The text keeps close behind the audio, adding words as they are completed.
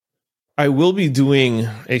I will be doing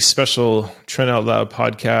a special Trend Out Loud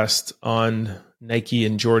podcast on Nike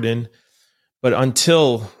and Jordan. But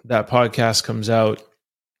until that podcast comes out,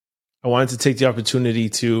 I wanted to take the opportunity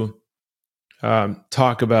to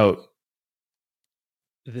talk about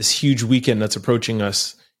this huge weekend that's approaching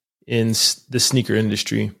us in the sneaker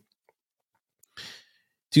industry.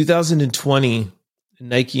 2020,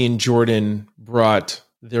 Nike and Jordan brought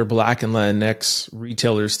their Black and Latinx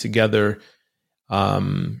retailers together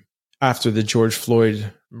after the George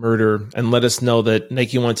Floyd murder and let us know that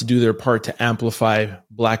Nike wanted to do their part to amplify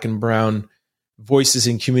Black and brown voices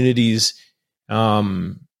in communities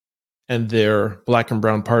and their Black and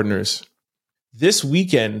brown partners. This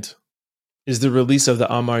weekend is the release of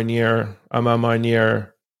the Amarnier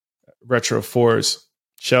Retro 4s.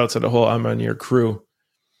 Shout out to the whole Amarnier crew.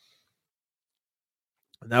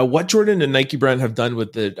 Now, what Jordan and Nike brand have done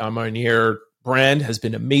with the Amarnier brand has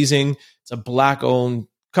been amazing. It's a Black-owned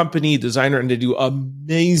company, designer, and they do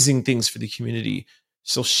amazing things for the community.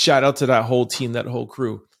 So shout out to that whole team, that whole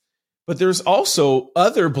crew. But there's also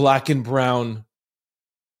other Black and brown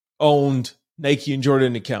owned Nike and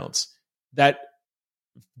Jordan accounts that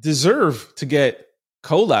deserve to get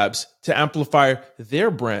collabs to amplify their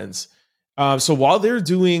brands. So while they're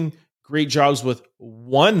doing great jobs with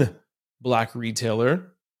one Black retailer,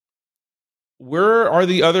 where are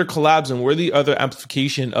the other collabs and where are the other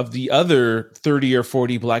amplification of the other 30 or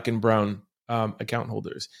 40 Black and brown account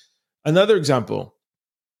holders? Another example,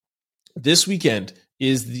 this weekend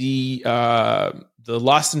is the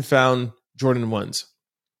Lost and Found Jordan 1s.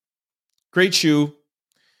 Great shoe.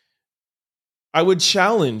 I would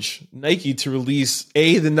challenge Nike to release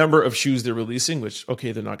the number of shoes they're releasing, which,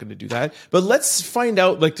 okay, they're not going to do that. But let's find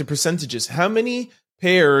out like the percentages. How many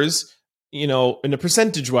pairs, in a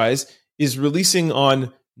percentage wise, is releasing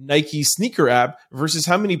on Nike sneaker app versus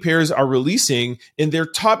how many pairs are releasing in their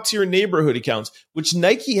top tier neighborhood accounts, which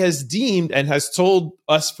Nike has deemed and has told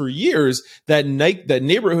us for years that that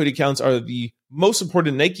neighborhood accounts are the most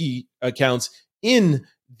important Nike accounts in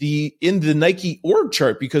the Nike org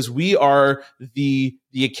chart, because we are the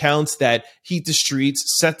accounts that heat the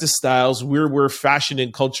streets, set the styles, where fashion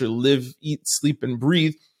and culture live, eat, sleep, and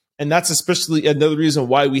breathe. And that's especially another reason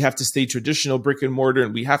why we have to stay traditional, brick and mortar,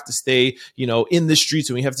 and we have to stay, in the streets,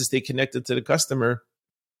 and we have to stay connected to the customer.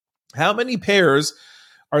 How many pairs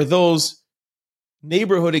are those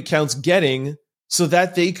neighborhood accounts getting so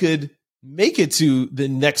that they could make it to the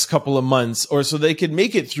next couple of months, or so they could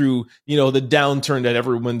make it through, the downturn that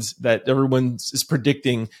everyone is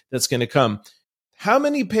predicting that's going to come? How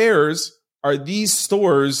many pairs are these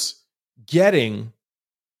stores getting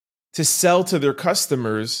to sell to their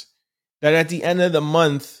customers that at the end of the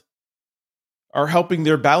month are helping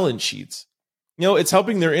their balance sheets? It's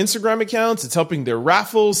helping their Instagram accounts. It's helping their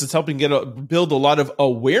raffles. It's helping build a lot of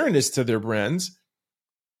awareness to their brands.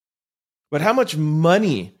 But how much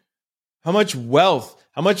money, how much wealth,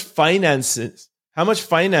 how much finance is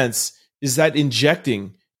that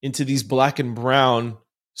injecting into these Black and brown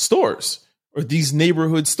stores, or these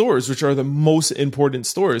neighborhood stores, which are the most important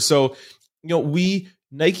stores? So,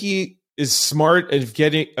 Nike is smart of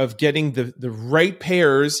getting the right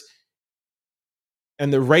pairs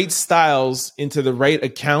and the right styles into the right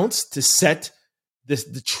accounts to set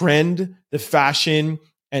the trend, the fashion,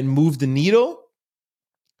 and move the needle.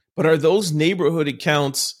 But are those neighborhood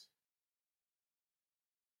accounts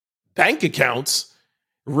bank accounts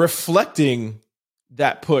reflecting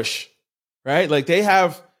that push, right? Like, they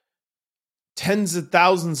have tens of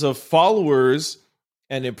thousands of followers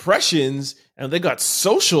and impressions, and they got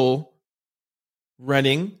social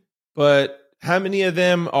running, but how many of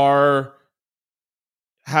them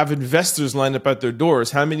have investors lined up at their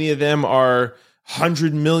doors? How many of them are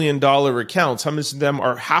 $100 million accounts? How much of them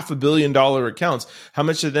are $500 million accounts? How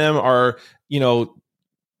much of them are,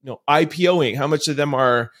 IPOing? How much of them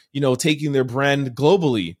are, taking their brand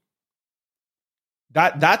globally?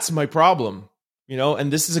 That's my problem,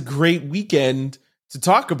 and this is a great weekend to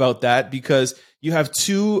talk about that, because you have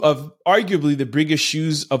two of arguably the biggest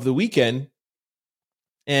shoes of the weekend.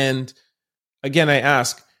 And again, I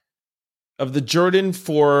ask, of the Jordan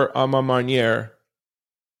 4 Amarnier,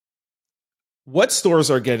 what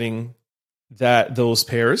stores are getting those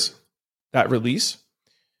pairs, that release?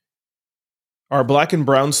 Are Black and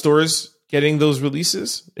brown stores getting those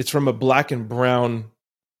releases? It's from a Black and brown,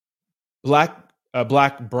 Black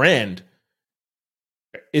brand.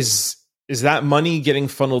 Is that money getting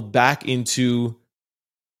funneled back into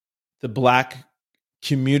the Black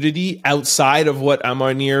community outside of what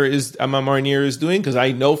Amarnier is doing? Because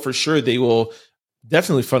I know for sure they will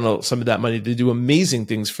definitely funnel some of that money to do amazing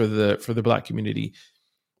things for the Black community.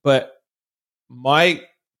 But my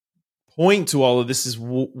point to all of this is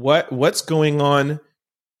what's going on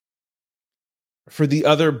for the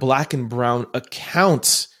other black and brown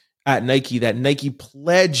accounts at Nike that Nike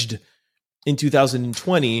pledged in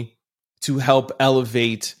 2020 to help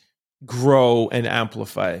elevate, grow, and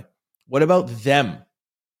amplify. What about them?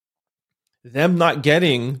 Them not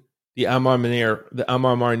getting the Audemars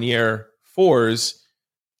Piguet 4s,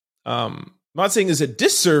 I'm not saying is a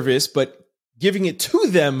disservice, but giving it to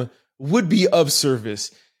them would be of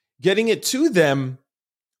service. Getting it to them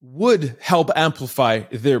would help amplify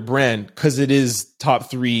their brand because it is top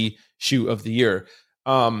 3 shoe of the year.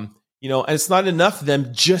 And it's not enough them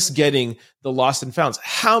just getting the lost and founds.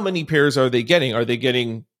 How many pairs are they getting? Are they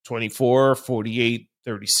getting 24, 48,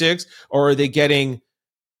 36? Or are they getting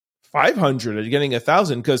 500? Are they getting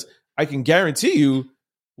 1,000? Because I can guarantee you,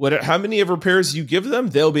 how many ever pairs you give them,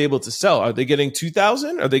 they'll be able to sell. Are they getting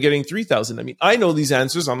 2,000? Are they getting 3,000? I mean, I know these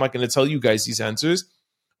answers. I'm not going to tell you guys these answers,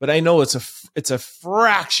 but I know it's a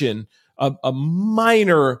fraction, a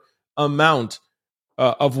minor amount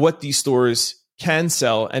of what these stores can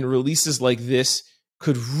sell, and releases like this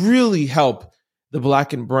could really help the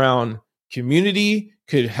black and brown community,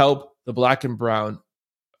 could help the black and brown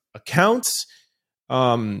accounts.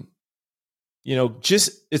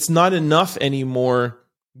 It's not enough anymore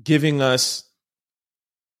giving us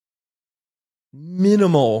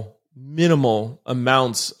minimal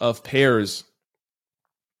amounts of pairs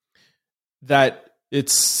that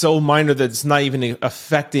it's so minor that it's not even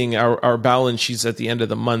affecting our balance sheets at the end of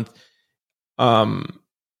the month. And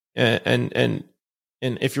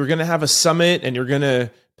if you're going to have a summit and you're going to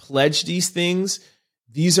pledge these things,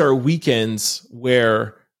 these are weekends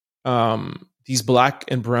where these black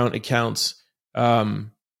and brown accounts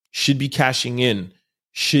should be cashing in,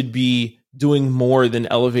 should be doing more than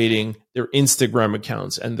elevating their Instagram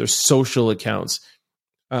accounts and their social accounts.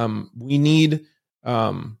 We need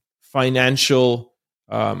financial,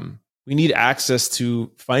 we need access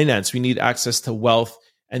to finance, we need access to wealth.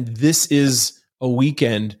 And this is a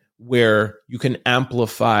weekend where you can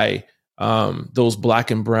amplify those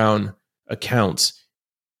black and brown accounts.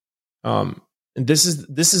 And this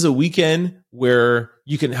is a weekend where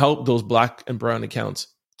you can help those black and brown accounts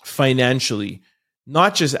financially,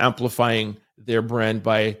 not just amplifying their brand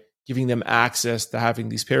by giving them access to having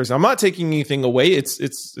these pairs. I'm not taking anything away.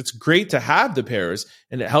 It's great to have the pairs,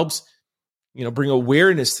 and it helps, bring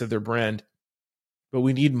awareness to their brand. But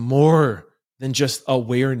we need more than just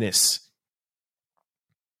awareness.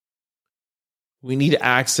 We need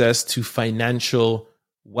access to financial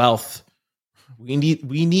wealth. We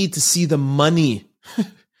need to see the money.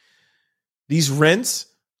 These rents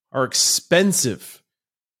are expensive.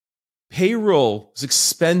 Payroll is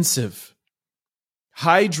expensive.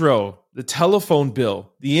 Hydro, the telephone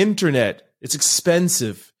bill, the internet, it's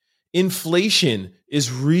expensive. Inflation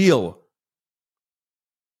is real.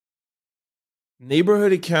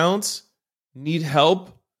 Neighborhood accounts need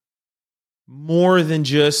help more than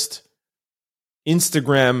just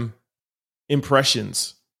Instagram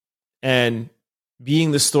impressions and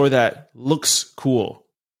being the store that looks cool.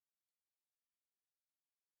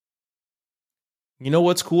 You know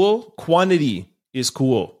what's cool? Quantity is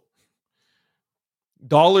cool.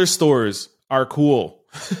 Dollar stores are cool.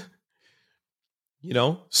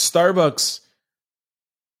 Starbucks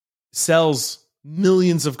sells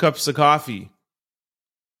millions of cups of coffee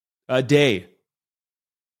a day.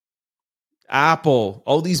 Apple,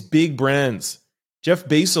 all these big brands. Jeff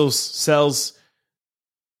Bezos sells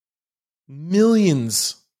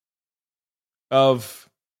millions of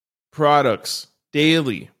products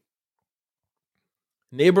daily.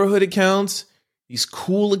 Neighborhood accounts, these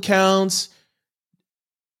cool accounts.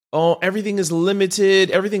 Oh, everything is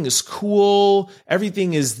limited. Everything is cool.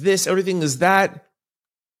 Everything is this. Everything is that.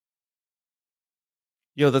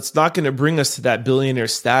 That's not going to bring us to that billionaire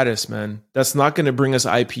status, man. That's not going to bring us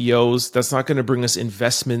IPOs. That's not going to bring us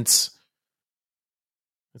investments.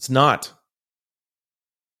 It's not.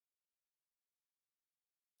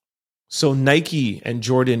 So Nike and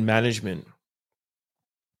Jordan management,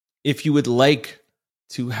 if you would like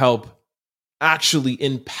to help actually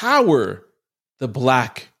empower the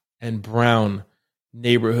black and brown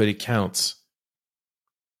neighborhood accounts,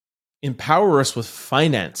 empower us with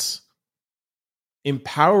finance,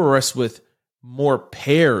 empower us with more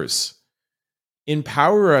pairs,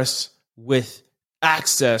 empower us with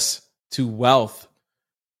access to wealth,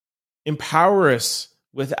 empower us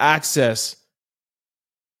with access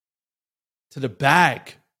to the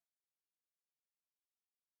bag.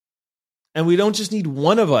 And we don't just need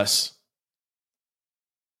one of us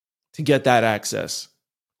to get that access,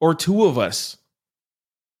 or two of us.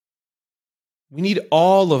 We need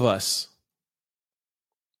all of us.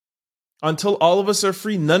 Until all of us are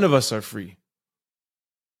free, none of us are free.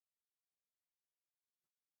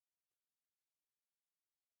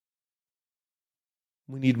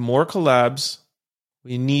 We need more collabs.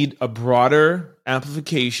 We need a broader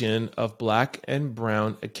amplification of Black and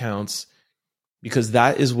brown accounts, because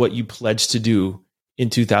that is what you pledged to do in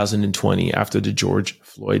 2020 after the George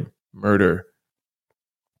Floyd murder.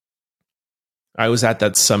 I was at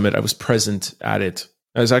that summit. I was present at it.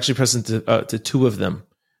 I was actually present to two of them.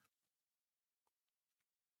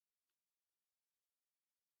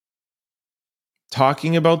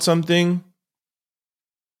 Talking about something,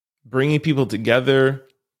 bringing people together,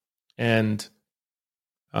 and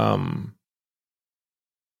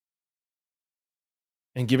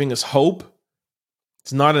giving us hope,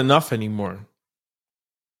 it's not enough anymore.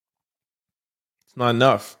 It's not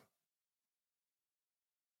enough.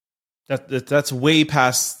 That's way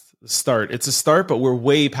past the start. It's a start, but we're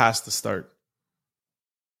way past the start.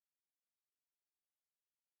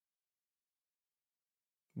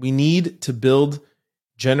 We need to build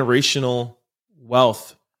generational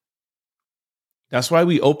wealth. That's why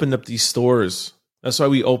we opened up these stores. That's why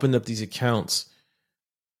we opened up these accounts.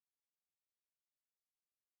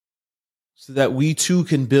 So that we too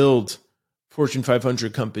can build Fortune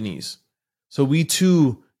 500 companies. So we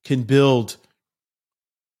too can build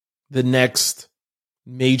the next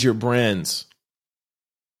major brands.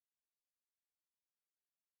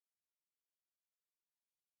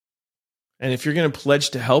 And if you're going to pledge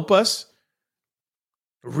to help us,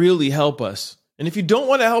 really help us. And if you don't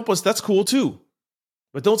want to help us, that's cool too.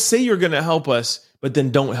 But don't say you're going to help us, but then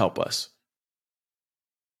don't help us.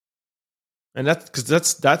 And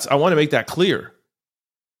that's I want to make that clear.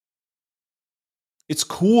 It's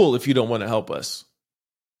cool if you don't want to help us.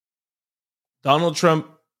 Donald Trump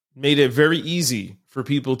made it very easy for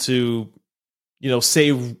people to,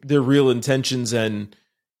 say their real intentions and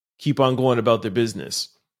keep on going about their business.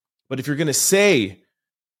 But if you're going to say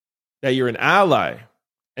that you're an ally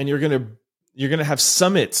and you're going to have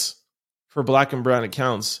summits for Black and brown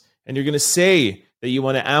accounts, and you're going to say that you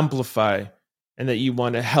want to amplify and that you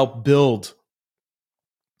want to help build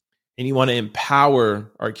and you want to empower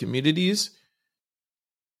our communities,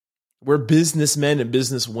 we're businessmen and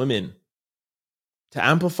businesswomen. To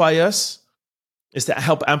amplify us is to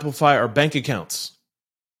help amplify our bank accounts.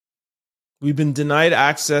 We've been denied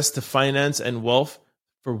access to finance and wealth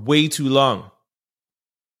for way too long.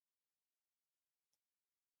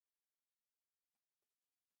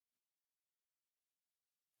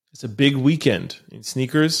 It's a big weekend in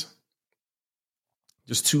sneakers.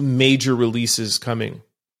 There's 2 major releases coming.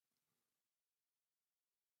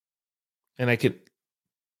 And I could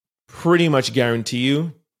pretty much guarantee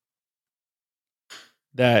you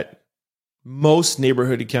that most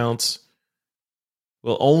neighborhood accounts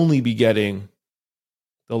will only be getting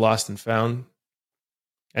the Lost and Found.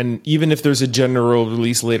 And even if there's a general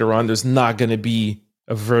release later on, there's not going to be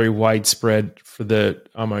a very widespread for the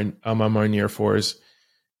Audemars Piguet 4s.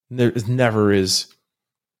 There never is.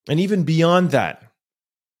 And even beyond that,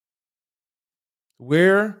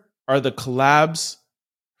 where are the collabs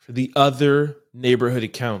for the other neighborhood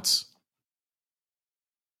accounts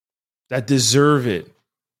that deserve it,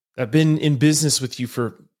 that have been in business with you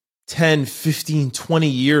for 10, 15, 20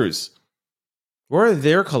 years? Where are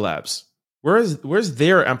their collabs? Where's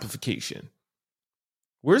their amplification?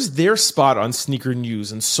 Where's their spot on Sneaker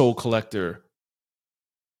News and Soul Collector?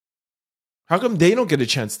 How come they don't get a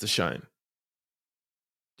chance to shine?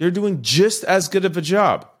 They're doing just as good of a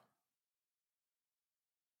job.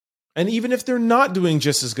 And even if they're not doing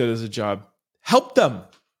just as good as a job, help them.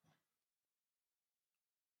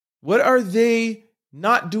 What are they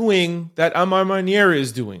not doing that Audemars Piguet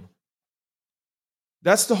is doing?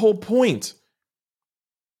 That's the whole point.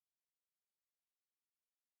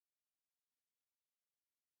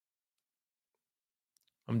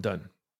 I'm done.